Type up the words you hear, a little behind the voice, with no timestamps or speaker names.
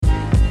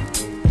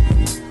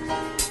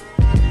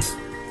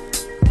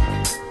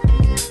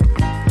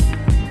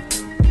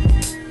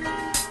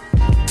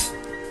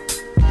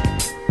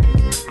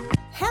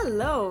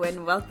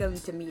welcome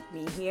to Meet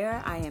Me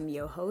Here. I am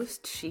your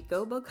host,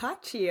 Chico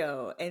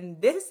Boccaccio,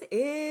 and this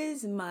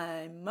is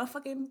my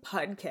motherfucking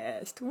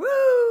podcast.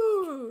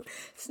 Woo!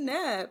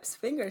 Snaps,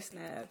 finger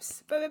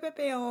snaps,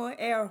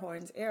 air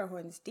horns,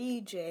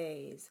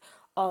 DJs,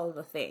 all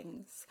the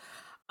things.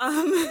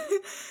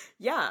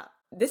 Yeah,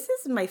 this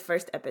is my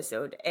first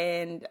episode,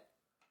 and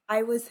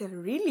I was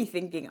really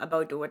thinking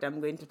about what I'm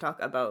going to talk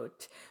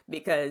about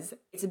because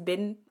it's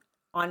been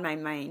on my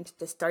mind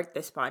to start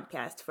this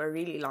podcast for a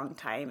really long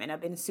time, and I've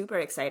been super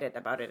excited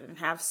about it and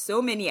have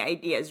so many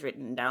ideas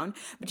written down.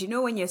 But you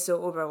know, when you're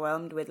so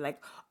overwhelmed with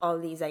like all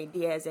these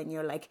ideas and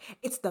you're like,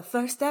 it's the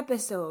first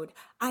episode,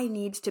 I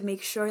need to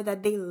make sure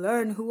that they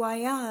learn who I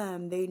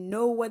am, they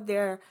know what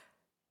they're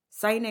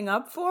signing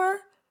up for,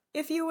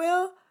 if you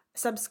will,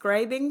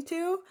 subscribing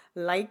to,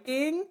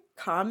 liking,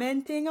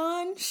 commenting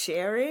on,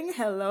 sharing,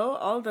 hello,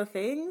 all the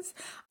things.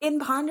 In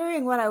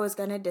pondering what I was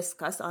going to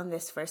discuss on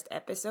this first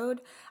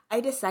episode, I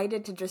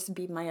decided to just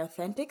be my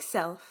authentic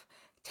self,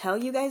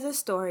 tell you guys a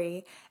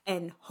story,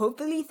 and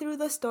hopefully through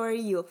the story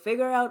you'll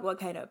figure out what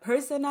kind of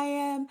person I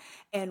am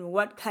and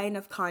what kind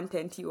of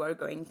content you are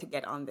going to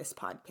get on this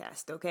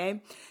podcast,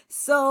 okay?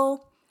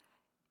 So,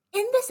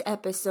 in this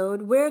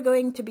episode, we're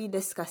going to be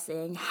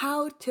discussing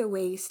how to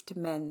waste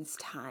men's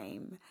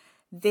time.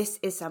 This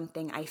is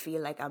something I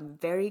feel like I'm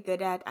very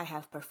good at. I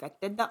have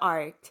perfected the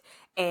art,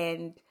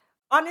 and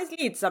honestly,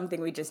 it's something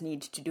we just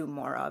need to do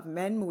more of.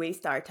 Men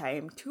waste our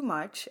time too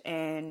much,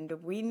 and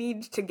we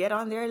need to get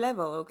on their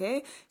level,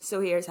 okay? So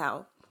here's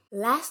how.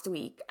 Last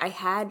week, I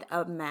had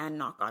a man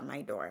knock on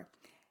my door.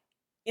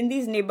 In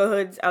these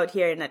neighborhoods out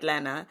here in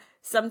Atlanta,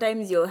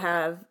 sometimes you'll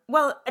have,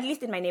 well, at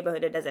least in my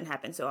neighborhood, it doesn't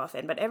happen so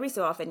often, but every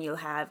so often you'll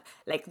have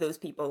like those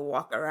people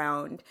walk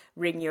around,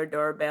 ring your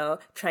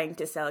doorbell, trying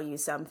to sell you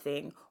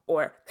something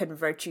or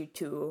convert you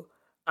to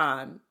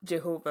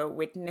Jehovah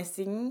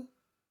Witnessing.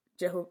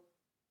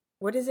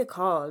 What is it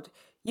called?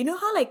 You know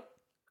how like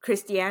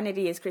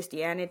Christianity is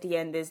Christianity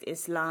and there's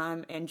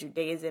Islam and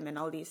Judaism and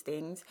all these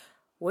things?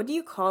 What do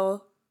you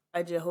call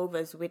a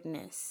Jehovah's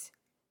Witness?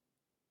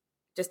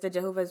 Just a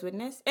Jehovah's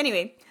Witness?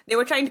 Anyway, they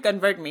were trying to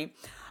convert me.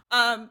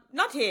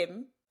 Not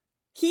him.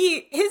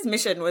 His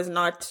mission was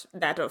not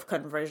that of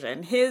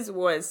conversion. His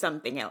was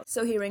something else.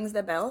 So he rings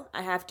the bell.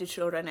 I have 2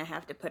 children I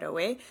have to put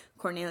away.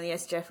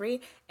 Cornelius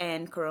Jeffrey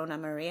and Corona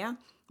Maria.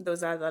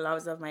 Those are the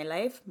loves of my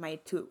life, my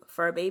 2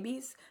 fur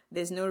babies.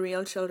 There's no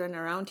real children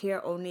around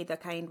here, only the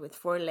kind with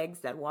 4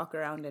 legs that walk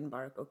around and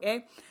bark,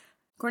 okay?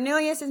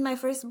 Cornelius is my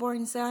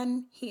firstborn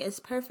son. He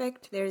is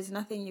perfect. There is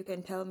nothing you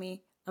can tell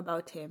me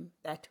about him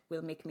that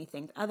will make me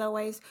think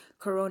otherwise.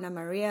 Corona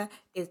Maria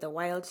is the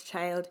wild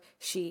child.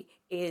 She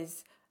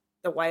is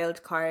the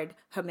wild card.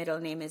 Her middle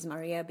name is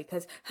Maria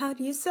because how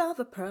do you solve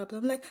a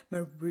problem like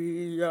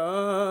Maria?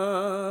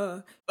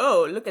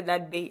 Oh, look at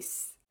that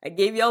bass. I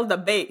gave y'all the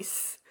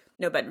bass.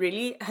 No, but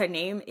really, her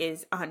name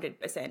is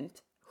 100%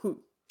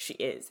 who she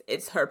is.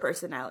 It's her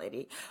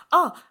personality.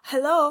 Oh,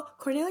 hello.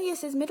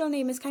 Cornelius's middle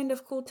name is kind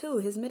of cool too.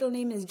 His middle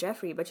name is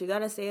Jeffrey, but you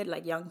gotta say it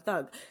like Young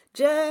Thug.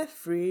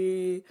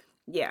 Jeffrey.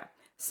 Yeah,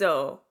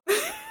 so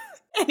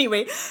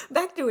anyway,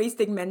 back to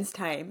wasting men's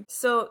time.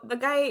 So the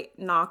guy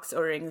knocks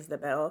or rings the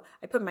bell.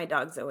 I put my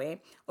dogs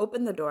away,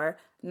 open the door.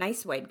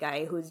 Nice white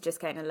guy who's just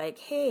kind of like,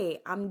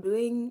 hey, I'm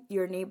doing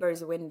your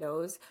neighbor's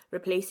windows,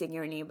 replacing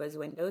your neighbor's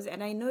windows,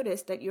 and I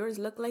noticed that yours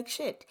look like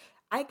shit.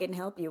 I can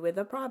help you with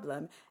a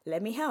problem.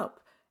 Let me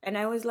help. And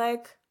I was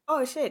like,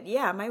 oh shit,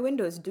 yeah, my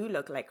windows do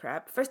look like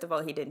crap. First of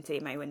all, he didn't say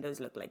my windows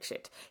look like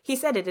shit. He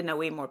said it in a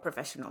way more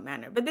professional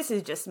manner, but this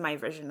is just my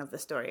version of the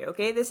story,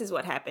 okay? This is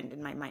what happened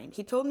in my mind.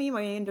 He told me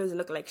my windows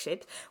look like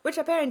shit, which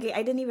apparently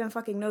I didn't even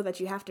fucking know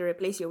that you have to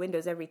replace your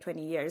windows every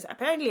 20 years.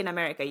 Apparently in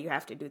America you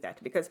have to do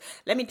that because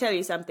let me tell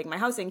you something, my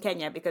house in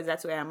Kenya, because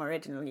that's where I'm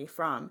originally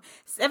from,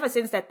 ever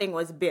since that thing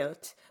was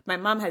built, my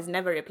mom has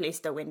never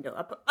replaced a window,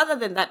 other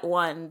than that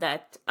one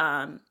that,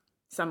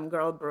 some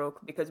girl broke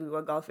because we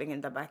were golfing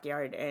in the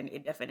backyard and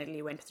it definitely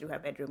went through her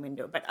bedroom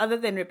window. But other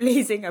than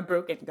replacing a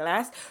broken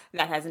glass,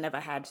 that has never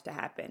had to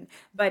happen.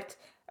 But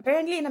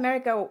apparently in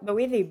America, the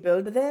way they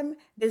build them,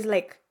 there's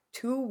like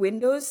 2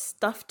 windows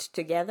stuffed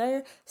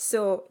together.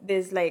 So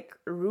there's like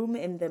room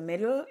in the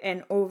middle,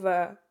 and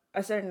over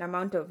a certain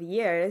amount of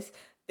years,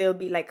 there'll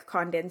be like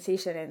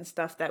condensation and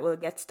stuff that will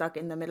get stuck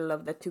in the middle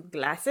of the 2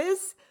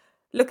 glasses.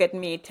 Look at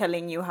me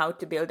telling you how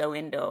to build a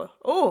window.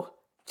 Oh,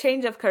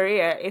 change of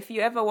career. If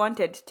you ever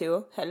wanted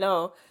to,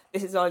 hello,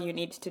 this is all you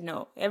need to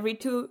know. Every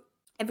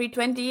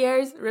 20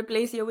 years,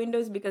 replace your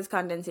windows because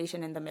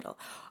condensation in the middle.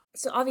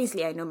 So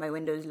obviously I know my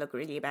windows look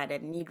really bad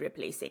and need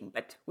replacing,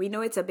 but we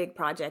know it's a big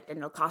project and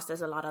it'll cost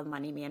us a lot of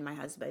money, me and my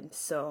husband.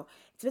 So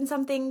it's been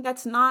something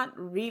that's not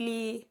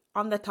really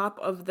on the top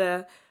of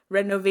the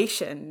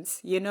renovations,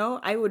 you know?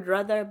 I would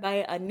rather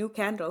buy a new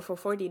candle for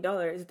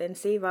 $40 than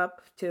save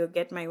up to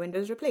get my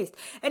windows replaced.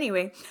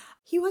 Anyway,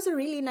 he was a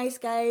really nice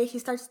guy. He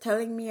starts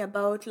telling me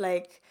about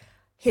like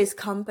his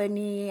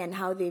company and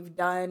how they've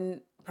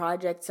done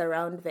projects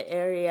around the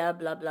area,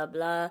 blah, blah,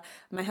 blah.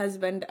 My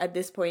husband at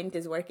this point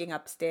is working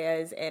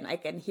upstairs, and I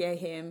can hear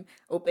him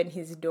open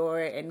his door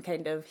and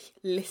kind of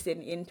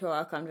listen into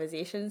our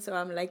conversation. So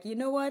I'm like, you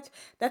know what?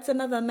 That's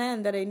another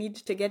man that I need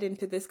to get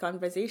into this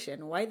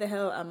conversation. Why the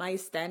hell am I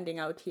standing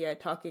out here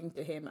talking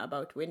to him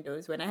about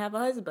windows when I have a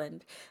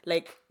husband?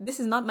 Like, this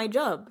is not my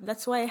job.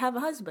 That's why I have a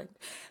husband.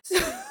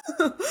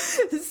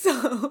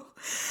 So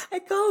I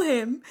call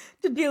him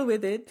to deal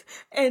with it,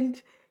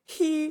 and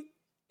he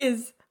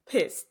is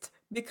pissed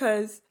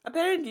because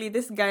apparently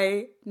this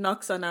guy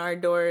knocks on our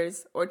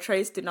doors or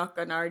tries to knock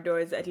on our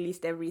doors at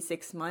least every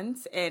 6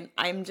 months, and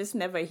I'm just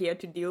never here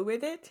to deal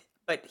with it.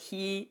 But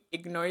he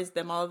ignores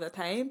them all the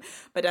time.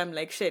 But I'm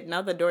like, shit,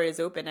 now the door is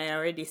open. I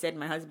already said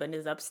my husband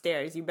is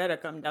upstairs. You better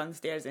come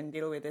downstairs and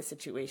deal with the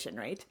situation,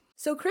 right?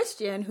 So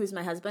Christian, who's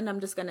my husband, I'm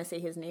just going to say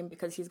his name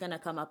because he's going to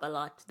come up a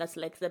lot. That's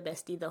like the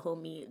bestie, the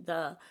homie,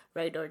 the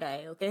ride or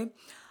die, okay?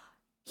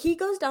 He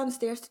goes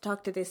downstairs to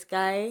talk to this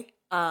guy,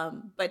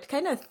 but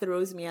kind of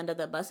throws me under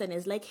the bus and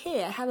is like,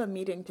 hey, I have a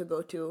meeting to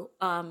go to.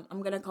 I'm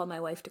going to call my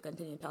wife to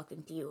continue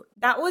talking to you.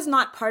 That was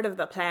not part of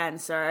the plan,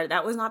 sir.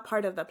 That was not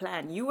part of the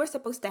plan. You were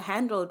supposed to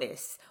handle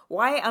this.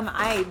 Why am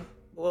I...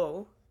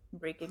 Whoa.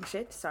 Breaking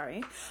shit,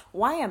 sorry.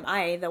 Why am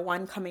I the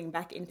one coming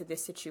back into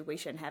this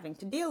situation having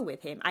to deal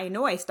with him? I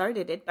know I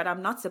started it, but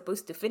I'm not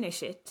supposed to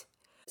finish it.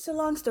 So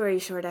long story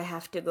short, I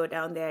have to go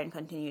down there and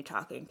continue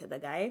talking to the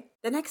guy.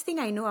 The next thing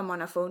I know, I'm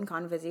on a phone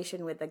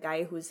conversation with the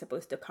guy who's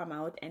supposed to come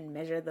out and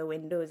measure the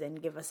windows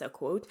and give us a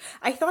quote.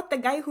 I thought the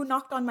guy who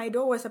knocked on my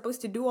door was supposed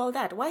to do all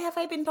that. Why have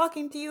I been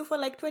talking to you for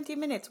like 20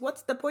 minutes?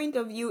 What's the point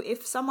of you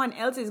if someone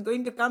else is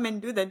going to come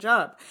and do the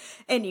job?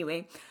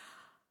 Anyway,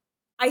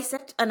 I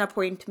set an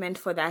appointment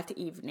for that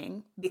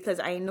evening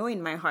because I know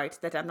in my heart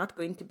that I'm not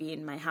going to be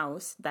in my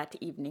house that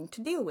evening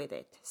to deal with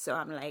it. So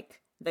I'm like,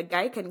 the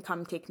guy can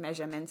come take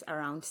measurements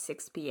around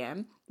 6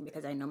 p.m.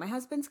 because I know my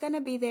husband's going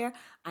to be there.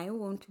 I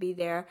won't be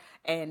there,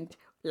 and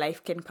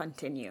life can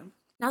continue.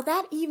 Now,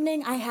 that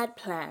evening, I had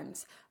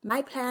plans.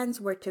 My plans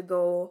were to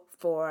go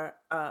for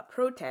a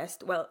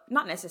protest. Well,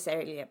 not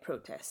necessarily a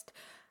protest.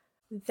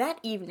 That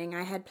evening,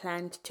 I had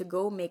planned to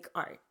go make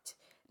art.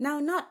 Now,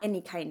 not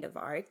any kind of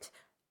art.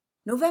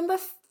 November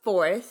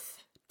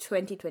 4th,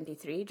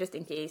 2023, just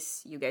in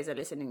case you guys are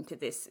listening to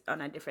this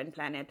on a different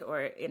planet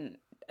or in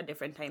a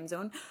different time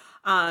zone.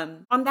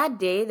 On that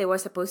day, there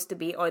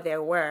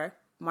were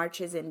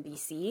marches in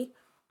BC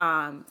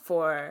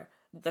for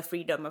the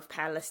freedom of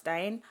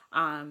Palestine,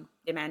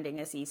 demanding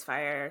a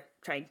ceasefire,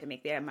 trying to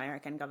make the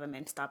American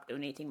government stop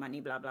donating money,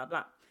 blah, blah,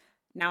 blah.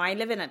 Now, I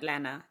live in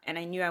Atlanta, and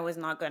I knew I was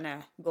not going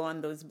to go on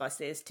those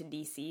buses to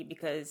DC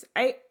because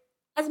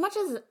as much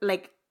as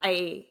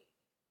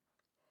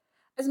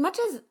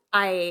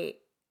I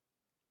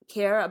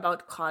care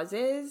about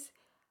causes,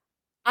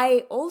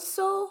 I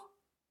also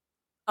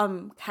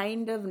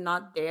kind of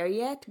not there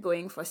yet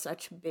going for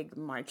such big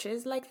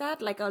marches like that.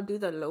 Like, I'll do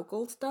the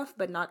local stuff,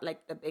 but not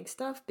like the big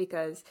stuff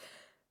because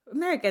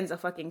Americans are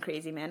fucking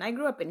crazy, man. I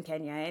grew up in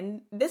Kenya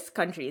and this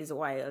country is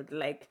wild.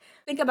 Like,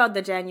 think about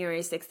the January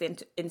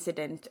 6th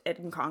incident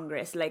in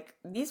Congress. Like,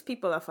 these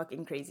people are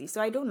fucking crazy. So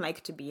I don't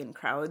like to be in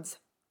crowds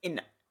in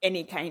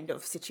any kind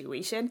of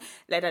situation,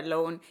 let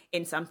alone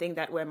in something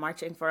that we're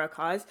marching for a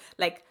cause.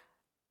 Like,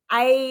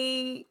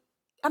 I'm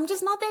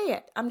just not there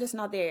yet. I'm just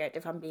not there yet,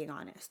 if I'm being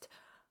honest.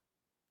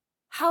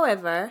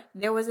 However,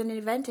 there was an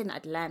event in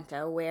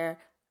Atlanta where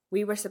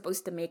we were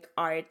supposed to make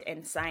art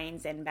and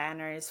signs and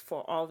banners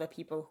for all the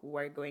people who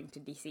were going to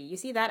DC. You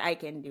see, that I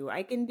can do.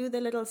 I can do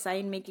the little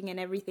sign making and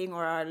everything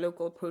or our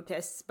local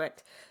protests,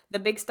 but the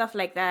big stuff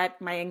like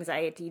that, my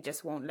anxiety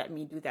just won't let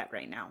me do that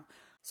right now.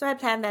 So I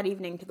planned that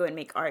evening to go and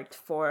make art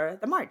for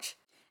the march.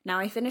 Now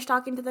I finished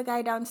talking to the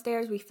guy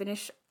downstairs. We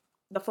finished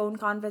the phone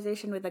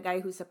conversation with the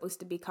guy who's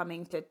supposed to be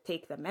coming to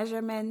take the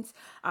measurements.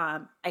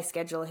 I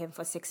schedule him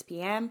for 6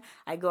 p.m.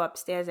 I go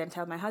upstairs and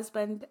tell my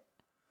husband,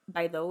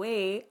 by the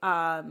way,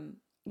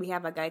 we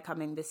have a guy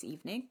coming this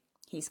evening.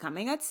 He's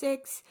coming at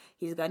 6.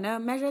 He's gonna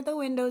measure the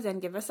windows and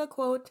give us a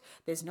quote.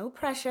 There's no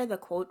pressure. The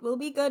quote will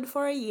be good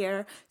for a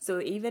year. So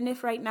even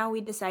if right now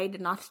we decide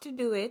not to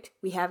do it,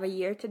 we have a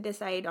year to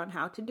decide on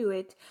how to do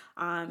it.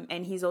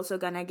 And he's also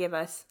gonna give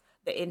us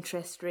the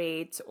interest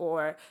rates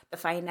or the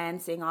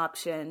financing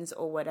options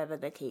or whatever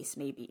the case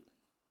may be.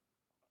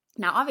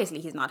 Now, obviously,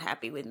 he's not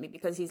happy with me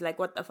because he's like,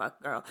 what the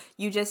fuck, girl?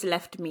 You just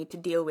left me to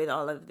deal with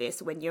all of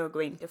this when you're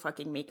going to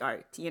fucking make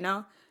art, you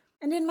know?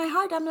 And in my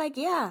heart, I'm like,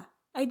 yeah,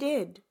 I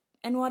did.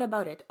 And what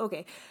about it?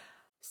 Okay.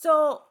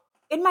 So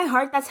in my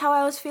heart, that's how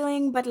I was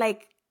feeling. But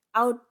like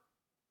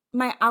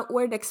my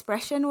outward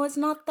expression was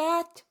not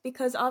that,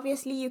 because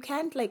obviously you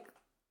can't like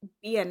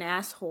be an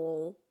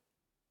asshole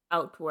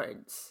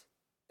outwards.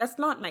 That's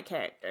not my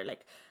character.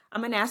 Like,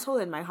 I'm an asshole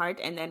in my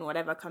heart, and then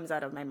whatever comes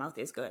out of my mouth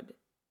is good.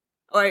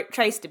 Or it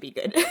tries to be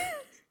good.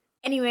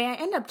 Anyway, I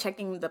end up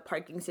checking the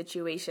parking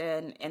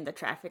situation and the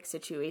traffic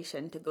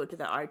situation to go to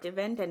the art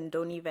event and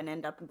don't even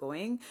end up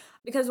going.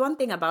 Because one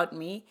thing about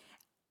me,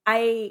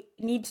 I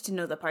need to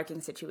know the parking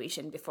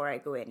situation before I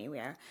go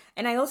anywhere.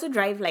 And I also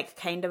drive like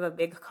kind of a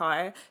big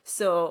car.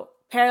 So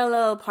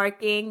Parallel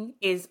parking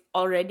is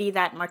already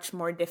that much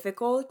more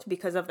difficult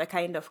because of the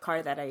kind of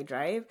car that I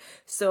drive.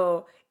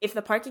 So if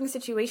the parking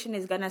situation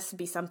is gonna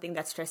be something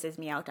that stresses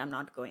me out, I'm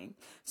not going.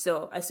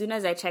 So as soon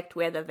as I checked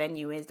where the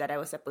venue is that I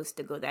was supposed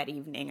to go that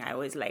evening, I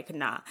was like,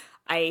 nah,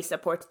 I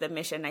support the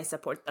mission, I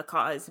support the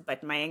cause,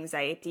 but my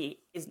anxiety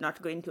is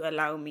not going to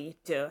allow me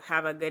to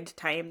have a good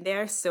time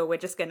there. So we're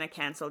just gonna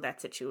cancel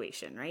that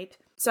situation, right?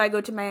 So I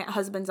go to my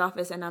husband's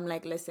office and I'm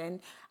like,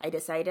 listen, I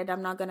decided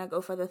I'm not gonna go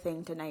for the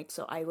thing tonight,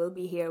 so I will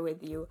be here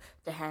with you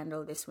to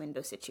handle this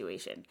window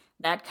situation.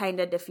 That kind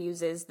of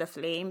diffuses the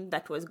flame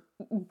that was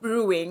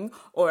brewing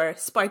or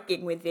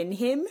sparking within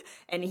him.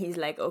 And he's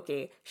like,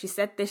 okay, she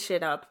set this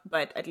shit up,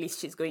 but at least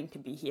she's going to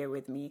be here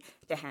with me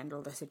to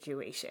handle the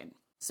situation.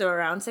 So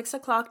around 6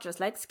 o'clock, just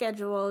like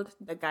scheduled,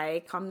 the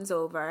guy comes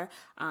over.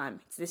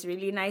 It's this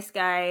really nice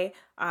guy,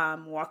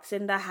 walks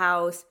in the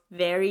house,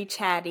 very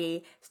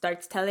chatty,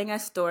 starts telling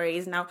us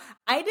stories. Now,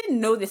 I didn't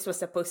know this was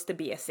supposed to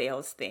be a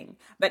sales thing,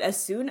 but as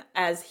soon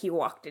as he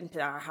walked into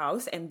our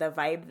house and the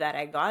vibe that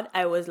I got,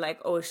 I was like,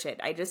 oh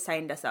shit, I just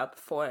signed us up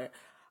for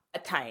a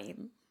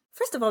time.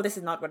 First of all, this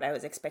is not what I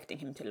was expecting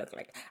him to look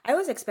like. I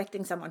was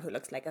expecting someone who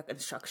looks like a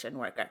construction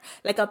worker,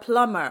 like a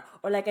plumber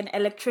or like an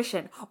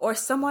electrician or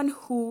someone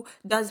who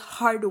does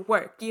hard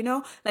work,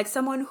 like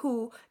someone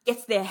who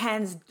gets their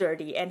hands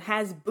dirty and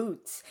has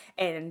boots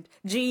and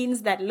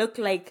jeans that look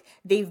like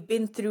they've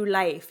been through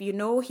life.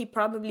 He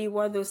probably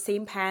wore those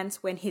same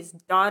pants when his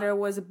daughter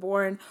was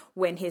born,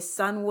 when his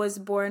son was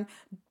born,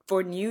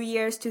 for New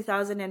Year's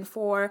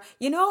 2004.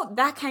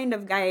 That kind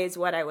of guy is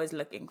what I was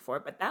looking for,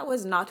 but that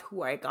was not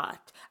who I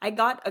got. I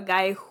got a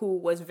guy who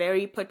was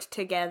very put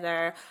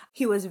together.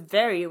 He was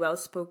very well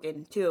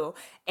spoken too,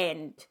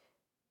 and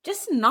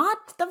just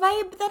not the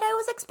vibe that I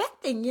was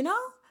expecting.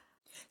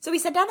 So we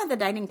sat down at the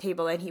dining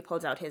table and he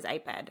pulls out his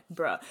iPad.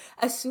 Bruh,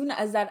 as soon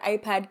as that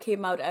iPad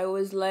came out, I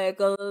was like,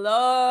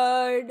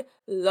 Lord,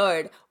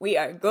 we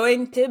are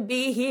going to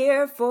be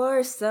here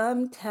for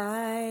some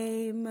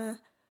time.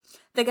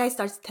 The guy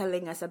starts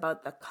telling us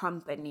about the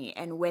company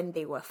and when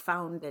they were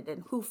founded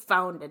and who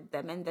founded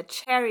them and the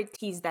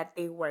charities that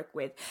they work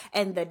with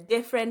and the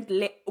different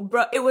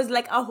bro, it was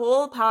like a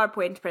whole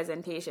PowerPoint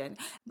presentation.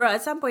 Bro,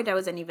 at some point I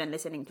wasn't even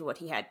listening to what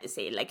he had to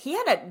say. Like, he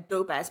had a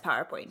dope ass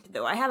PowerPoint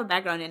though. I have a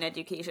background in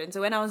education,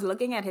 so when I was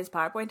looking at his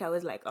PowerPoint, I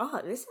was like, oh,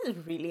 this is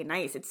really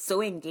nice. It's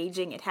so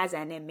engaging. It has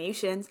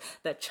animations.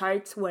 The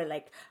charts were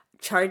like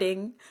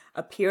charting,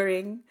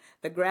 appearing.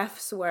 The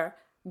graphs were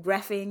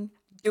graphing,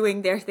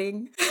 doing their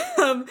thing.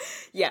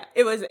 Yeah,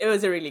 it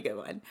was a really good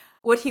one.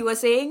 What he was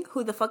saying,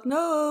 who the fuck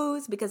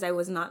knows, because I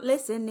was not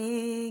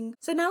listening.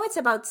 So now it's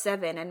about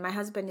 7 and my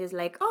husband is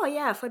like, oh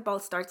yeah, football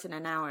starts in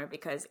an hour,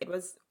 because it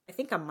was, I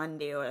think, a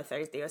Monday or a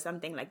Thursday or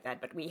something like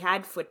that, but we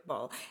had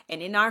football.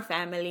 And in our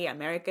family,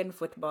 American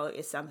football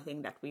is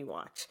something that we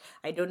watch.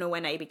 I don't know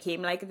when I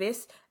became like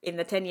this. In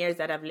the 10 years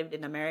that I've lived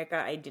in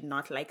America, I did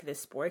not like this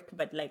sport,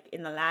 but like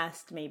in the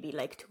last maybe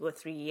like 2 or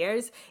 3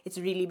 years, it's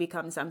really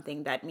become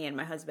something that me and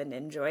my husband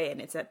enjoy, and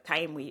it's a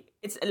time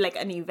it's like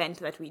an event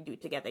that we do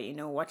together,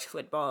 watch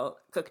football,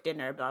 cook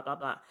dinner, blah, blah,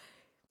 blah.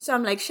 So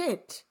I'm like,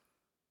 shit,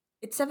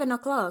 it's 7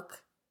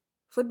 o'clock.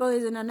 Football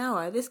is in an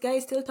hour. This guy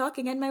is still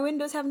talking and my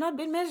windows have not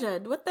been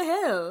measured. What the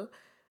hell?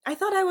 I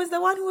thought I was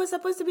the one who was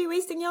supposed to be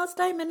wasting y'all's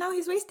time and now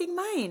he's wasting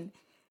mine.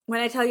 When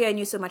I tell you I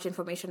knew so much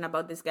information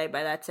about this guy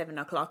by that 7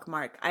 o'clock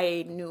mark,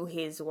 I knew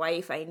his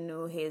wife, I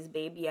knew his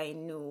baby, I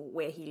knew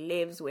where he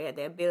lives, where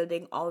they're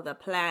building, all the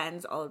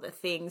plans, all the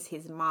things,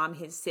 his mom,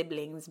 his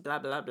siblings, blah,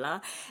 blah, blah.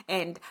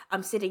 And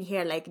I'm sitting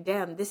here like,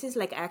 damn, this is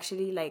like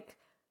actually like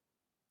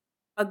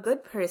a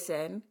good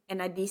person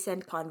and a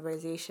decent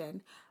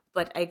conversation,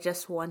 but I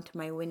just want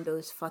my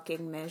windows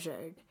fucking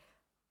measured.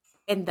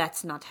 And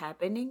that's not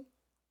happening.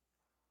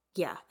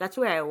 Yeah, that's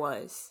where I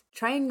was.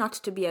 Trying not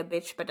to be a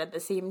bitch, but at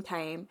the same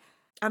time,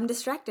 I'm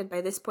distracted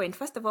by this point.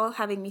 First of all,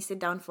 having me sit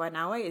down for an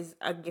hour is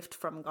a gift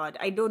from God.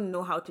 I don't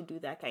know how to do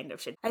that kind of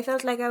shit. I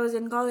felt like I was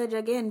in college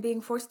again, being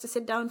forced to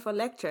sit down for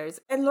lectures.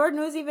 And Lord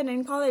knows, even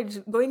in college,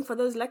 going for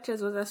those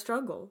lectures was a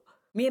struggle.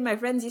 Me and my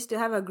friends used to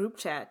have a group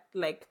chat,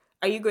 like,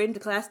 are you going to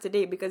class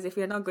today? Because if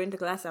you're not going to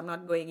class, I'm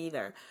not going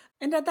either.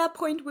 And at that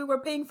point, we were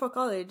paying for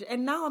college,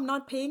 and now I'm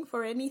not paying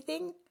for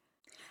anything.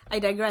 I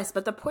digress,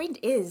 but the point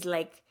is,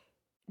 like,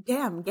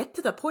 damn, get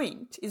to the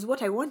point is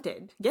what I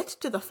wanted. Get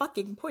to the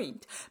fucking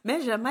point.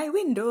 Measure my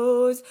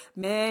windows.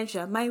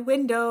 Measure my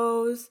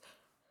windows.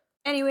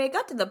 Anyway, I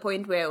got to the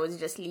point where I was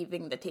just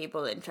leaving the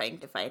table and trying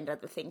to find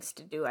other things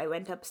to do. I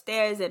went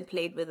upstairs and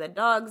played with the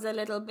dogs a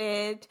little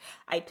bit.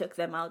 I took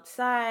them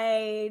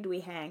outside.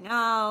 We hang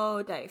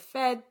out. I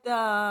fed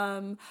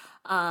them.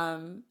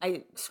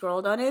 I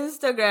scrolled on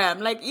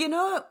Instagram. Like,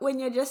 when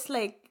you're just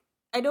like,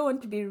 I don't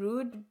want to be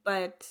rude,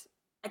 but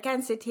I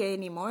can't sit here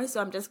anymore, so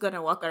I'm just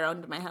gonna walk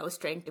around my house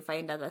trying to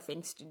find other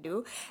things to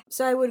do.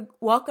 So I would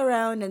walk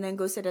around and then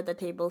go sit at the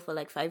table for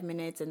like 5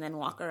 minutes and then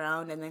walk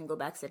around and then go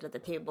back sit at the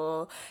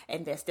table,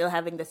 and they're still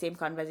having the same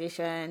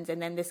conversations.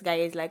 And then this guy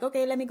is like,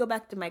 okay, let me go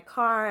back to my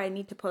car. I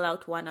need to pull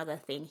out one other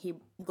thing. He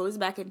goes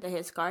back into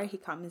his car, he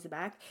comes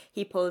back,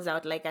 he pulls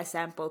out like a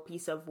sample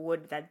piece of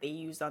wood that they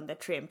used on the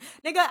trim.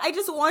 Nigga, I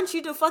just want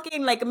you to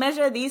fucking like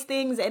measure these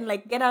things and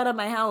like get out of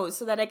my house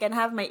so that I can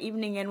have my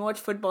evening and watch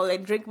football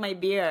and drink my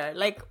beer.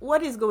 Like,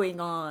 what is going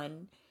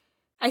on?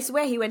 I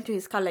swear he went to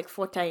his car like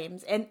 4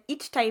 times, and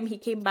each time he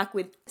came back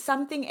with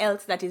something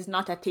else that is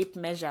not a tape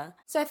measure.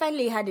 So I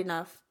finally had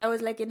enough. I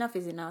was like, enough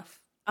is enough.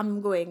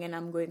 I'm going, and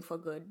I'm going for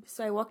good.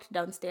 So I walked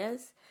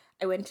downstairs.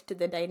 I went to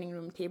the dining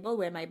room table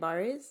where my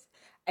bar is.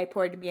 I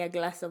poured me a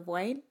glass of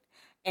wine,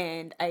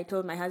 and I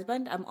told my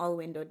husband I'm all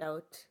windowed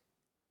out.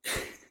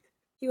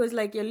 He was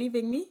like, you're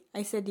leaving me?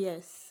 I said,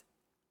 yes,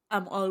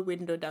 I'm all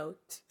windowed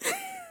out.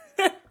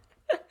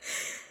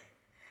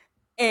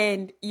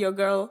 And your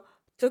girl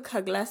took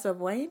her glass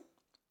of wine,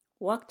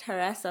 walked her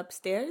ass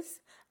upstairs,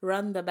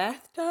 ran the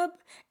bathtub,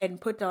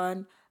 and put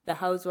on The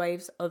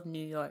Housewives of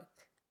New York.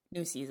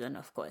 New season,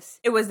 of course.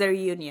 It was the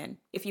reunion.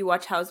 If you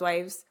watch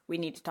Housewives, we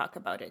need to talk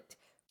about it.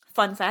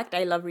 Fun fact,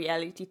 I love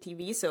reality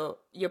TV, so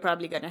you're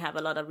probably going to have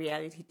a lot of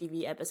reality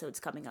TV episodes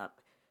coming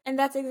up. And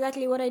that's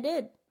exactly what I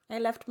did. I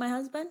left my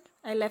husband.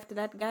 I left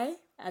that guy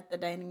at the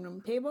dining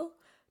room table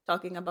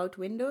talking about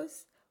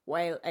windows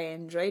while I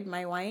enjoyed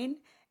my wine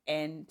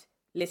and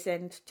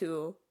listened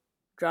to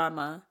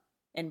drama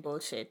and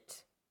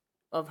bullshit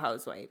of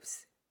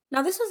Housewives.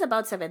 Now, this was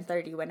about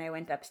 7:30 when I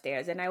went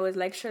upstairs, and I was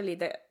like, surely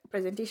the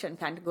presentation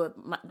can't go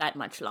that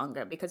much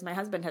longer because my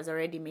husband has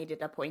already made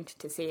it a point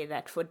to say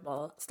that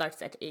football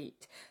starts at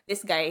 8.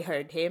 This guy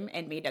heard him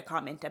and made a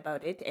comment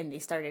about it, and they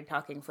started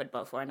talking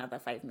football for another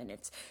 5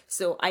 minutes.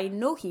 So I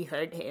know he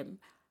heard him.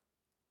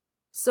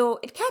 So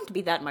it can't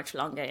be that much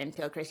longer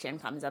until Christian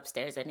comes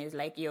upstairs and is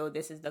like, yo,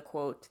 this is the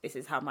quote, this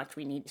is how much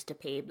we need to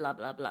pay, blah,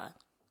 blah, blah.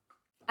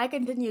 I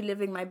continue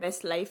living my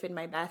best life in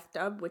my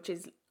bathtub, which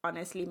is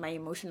honestly my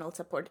emotional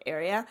support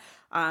area.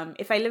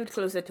 If I lived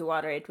closer to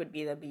water, it would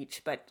be the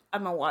beach, but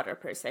I'm a water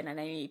person and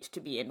I need to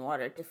be in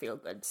water to feel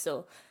good.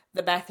 So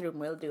the bathroom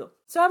will do.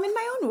 So I'm in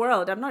my own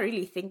world. I'm not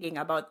really thinking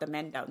about the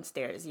men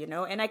downstairs, you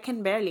know, and I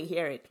can barely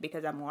hear it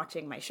because I'm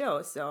watching my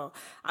show. So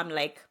I'm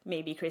like,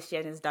 maybe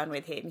Christian is done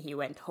with him. He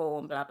went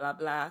home, blah, blah,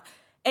 blah.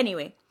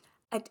 Anyway,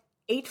 at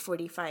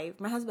 8:45,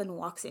 my husband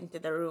walks into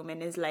the room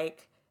and is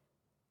like,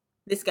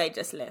 this guy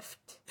just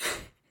left.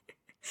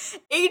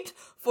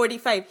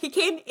 8:45. He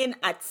came in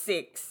at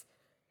 6.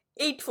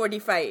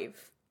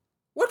 8:45.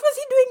 What was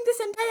he doing this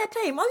entire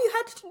time? All you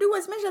had to do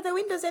was measure the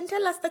windows and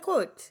tell us the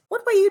quote.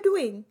 What were you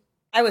doing?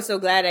 I was so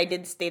glad I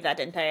didn't stay that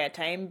entire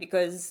time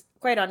because,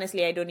 quite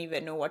honestly, I don't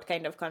even know what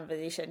kind of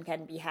conversation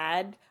can be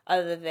had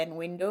other than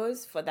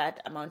windows for that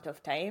amount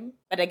of time.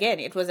 But again,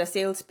 it was a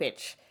sales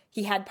pitch.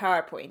 He had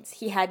PowerPoints.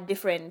 He had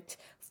different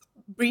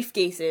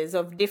briefcases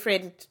of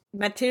different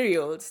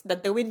materials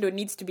that the window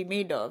needs to be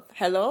made of.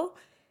 Hello?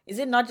 Is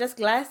it not just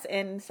glass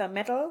and some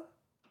metal?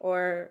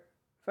 Or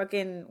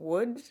fucking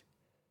wood?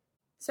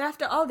 So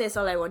after all this,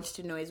 all I wanted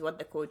to know is what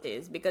the quote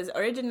is. Because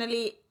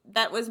originally,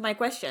 that was my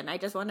question. I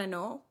just want to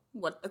know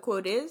what the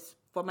quote is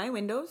for my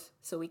windows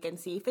so we can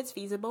see if it's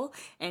feasible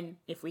and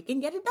if we can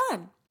get it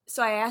done.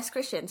 So I asked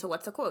Christian, so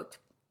what's the quote?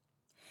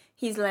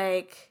 He's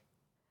like,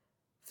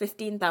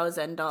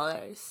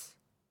 $15,000.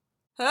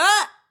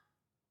 Huh?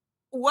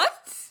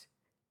 What?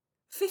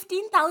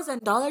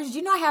 $15,000? Do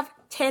you know I have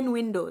 10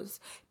 windows?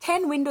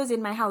 10 windows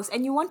in my house,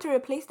 and you want to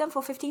replace them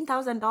for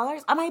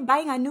 $15,000? Am I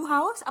buying a new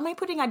house? Am I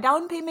putting a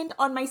down payment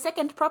on my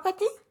second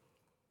property?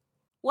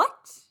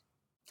 What?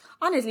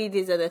 Honestly,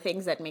 these are the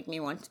things that make me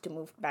want to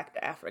move back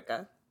to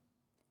Africa.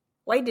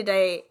 Why did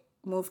I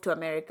move to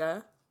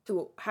America?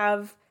 To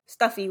have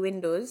stuffy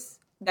windows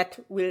that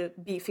will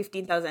be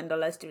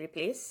 $15,000 to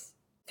replace?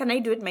 Can I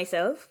do it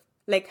myself?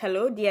 Like,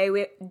 hello,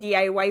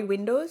 DIY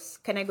windows?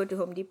 Can I go to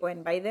Home Depot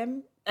and buy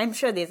them? I'm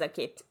sure there's a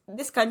kit.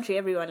 This country,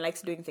 everyone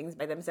likes doing things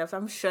by themselves.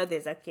 I'm sure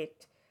there's a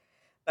kit.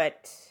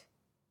 But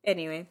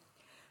anyway,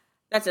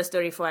 that's a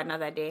story for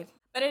another day.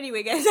 But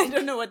anyway, guys, I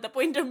don't know what the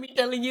point of me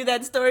telling you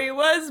that story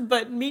was,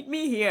 but meet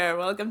me here.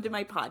 Welcome to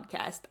my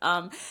podcast.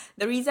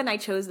 The reason I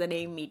chose the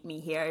name Meet Me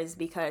Here is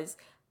because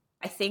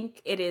I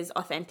think it is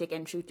authentic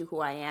and true to who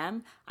I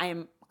am. I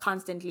am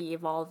constantly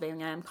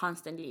evolving. I am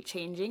constantly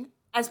changing.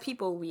 As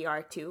people, we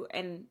are too.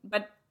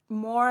 But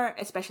more,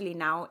 especially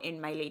now in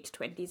my late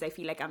 20s, I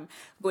feel like I'm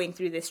going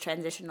through this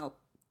transitional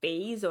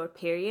phase or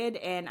period,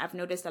 and I've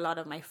noticed a lot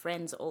of my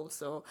friends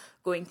also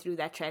going through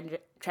that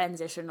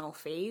transitional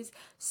phase.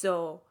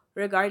 So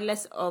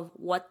regardless of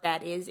what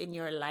that is in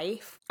your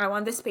life, I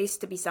want this space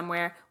to be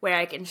somewhere where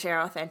I can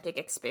share authentic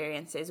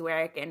experiences, where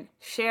I can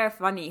share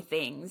funny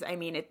things. I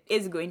mean, it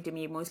is going to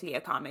be mostly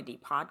a comedy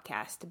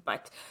podcast,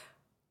 but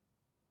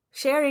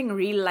sharing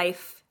real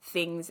life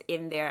things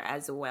in there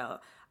as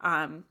well.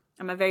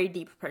 I'm a very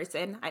deep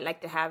person. I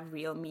like to have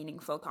real,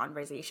 meaningful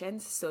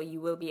conversations. So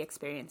you will be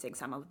experiencing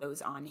some of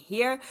those on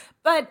here.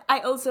 But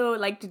I also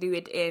like to do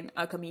it in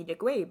a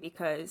comedic way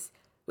because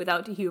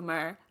without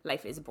humor,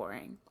 life is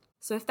boring.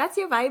 So if that's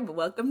your vibe,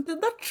 welcome to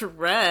the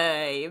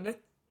tribe.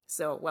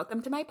 So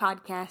welcome to my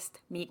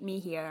podcast. Meet me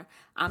here.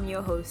 I'm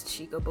your host,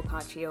 Chico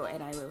Boccaccio,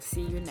 and I will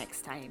see you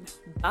next time.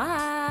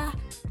 Bye!